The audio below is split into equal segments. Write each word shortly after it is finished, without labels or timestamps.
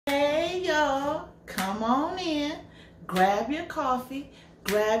come on in, grab your coffee,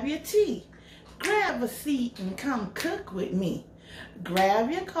 grab your tea, grab a seat and come cook with me. Grab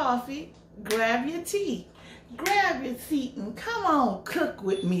your coffee, grab your tea, grab your seat and come on cook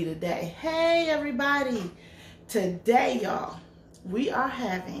with me today. Hey everybody, today y'all, we are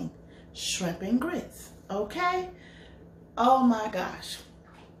having shrimp and grits, okay? Oh my gosh,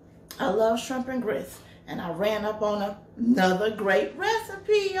 I love shrimp and grits. And I ran up on another great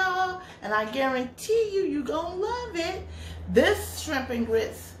recipe, y'all. And I guarantee you're gonna love it. This shrimp and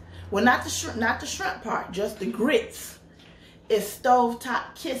grits, well, not the shrimp part, just the grits, is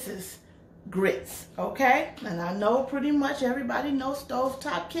Stovetop Kisses grits, okay? And I know pretty much everybody knows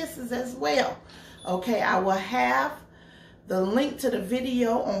Stovetop Kisses as well. Okay, I will have the link to the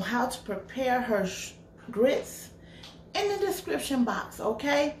video on how to prepare her grits in the description box,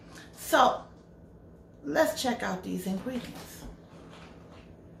 okay? So, let's check out these ingredients.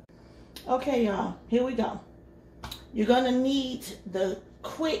 Okay, y'all, here we go. You're gonna need the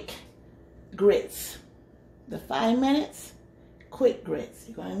quick grits, the 5 minutes quick grits.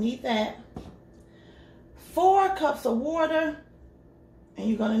 You're gonna need that. 4 cups of water, and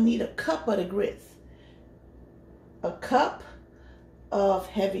you're gonna need a cup of the grits. A cup of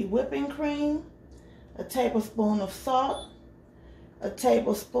heavy whipping cream, a tablespoon of salt, a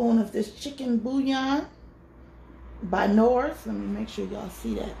tablespoon of this chicken bouillon by Knorr's. Let me make sure y'all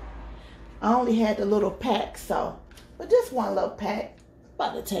see that. I only had the little pack, so, but this one little pack,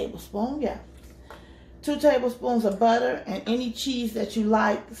 about a tablespoon, yeah. 2 tablespoons of butter and any cheese that you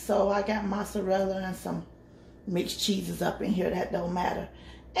like. So I got mozzarella and some mixed cheeses up in here, that don't matter.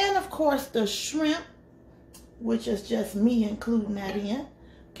 And of course the shrimp, which is just me including that in,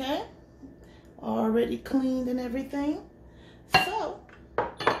 okay? Already cleaned and everything. So,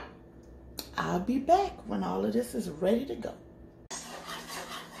 I'll be back when all of this is ready to go.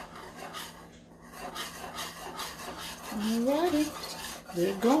 Alrighty,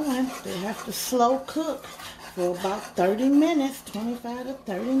 they're going. They have to slow cook for about 30 minutes, 25 to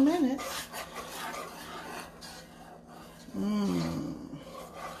 30 minutes. The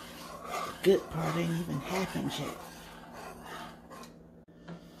good part ain't even happened yet.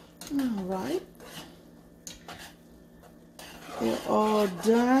 Alright. They're all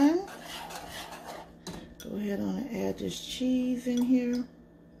done. Go ahead and add this cheese in here.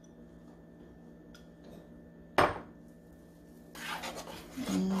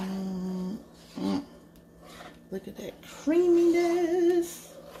 Look at that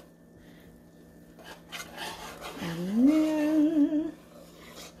creaminess. And in there.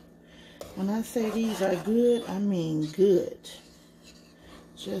 When I say these are good, I mean good.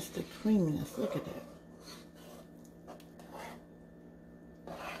 Just the creaminess. Look at that.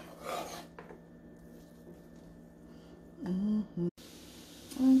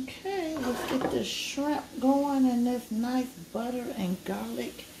 Okay, let's get the shrimp going in this nice butter and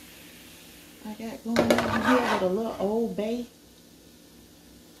garlic I got going on here with a little Old Bay.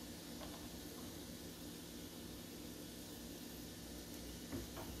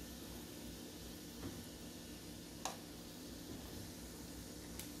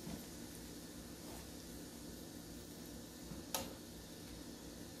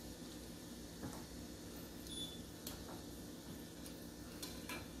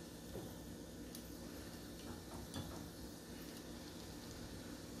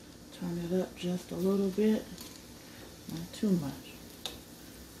 Turn it up just a little bit, not too much.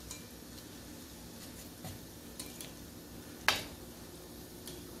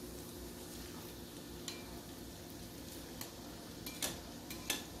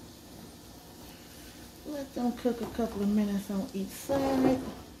 Let them cook a couple of minutes on each side.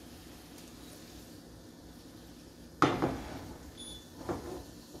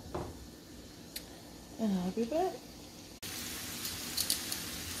 And I'll be back.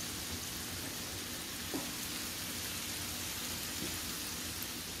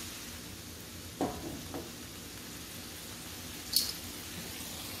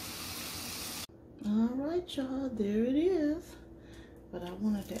 Alright y'all, there it is. But I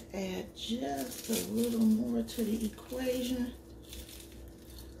wanted to add just a little more to the equation.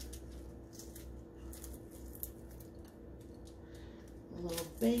 A little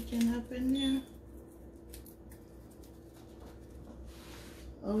bacon up in there.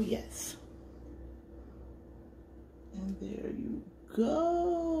 Oh yes. And there you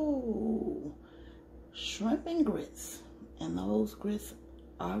go. Shrimp and grits. And those grits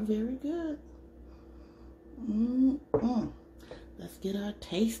are very good. Let's get our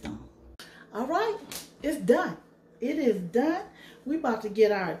taste on. All right, it's done. It is done. We about to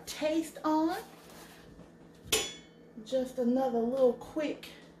get our taste on. Just another little quick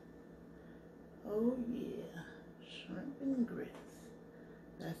Oh yeah, shrimp and grits.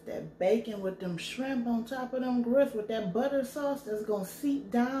 That's that bacon with them shrimp on top of them grits with that butter sauce that's gonna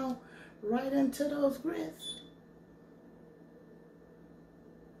seep down right into those grits.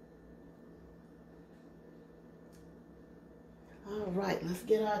 All right, let's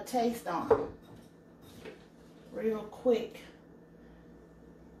get our taste on real quick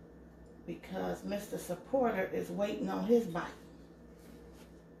because Mr. Supporter is waiting on his bite.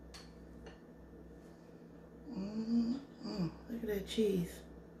 Look at that cheese.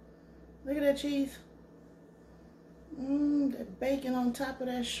 Look at that cheese. That bacon on top of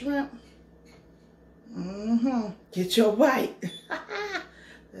that shrimp. Get your bite.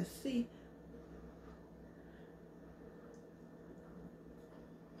 Let's see.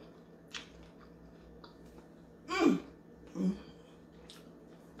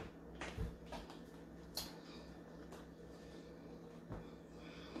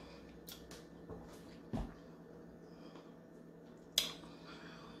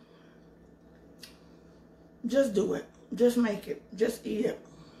 Just do it. Just make it. Just eat it.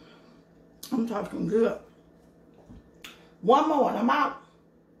 I'm talking good. One more and I'm out.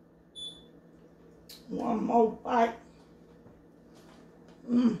 One more bite.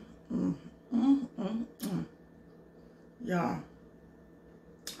 Yeah.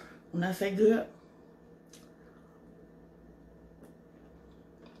 When I say good,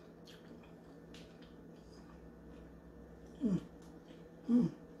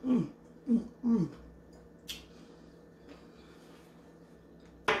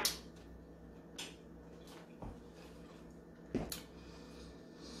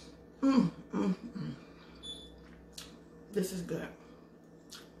 This is good.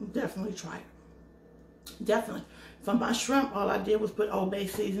 Definitely try it. Definitely. For my shrimp, all I did was put Old Bay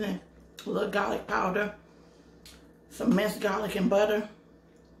seasoning, a little garlic powder, some minced garlic and butter.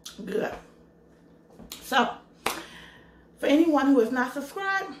 Good. So, for anyone who is not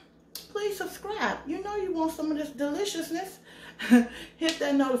subscribed, please subscribe. You know you want some of this deliciousness. Hit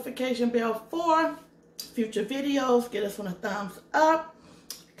that notification bell for future videos. Get us on a thumbs up.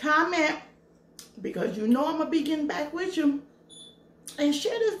 Comment, because you know I'm going to be getting back with you. And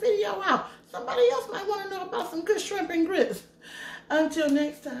share this video out. Somebody else might want to know about some good shrimp and grits. Until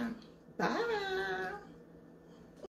next time, bye.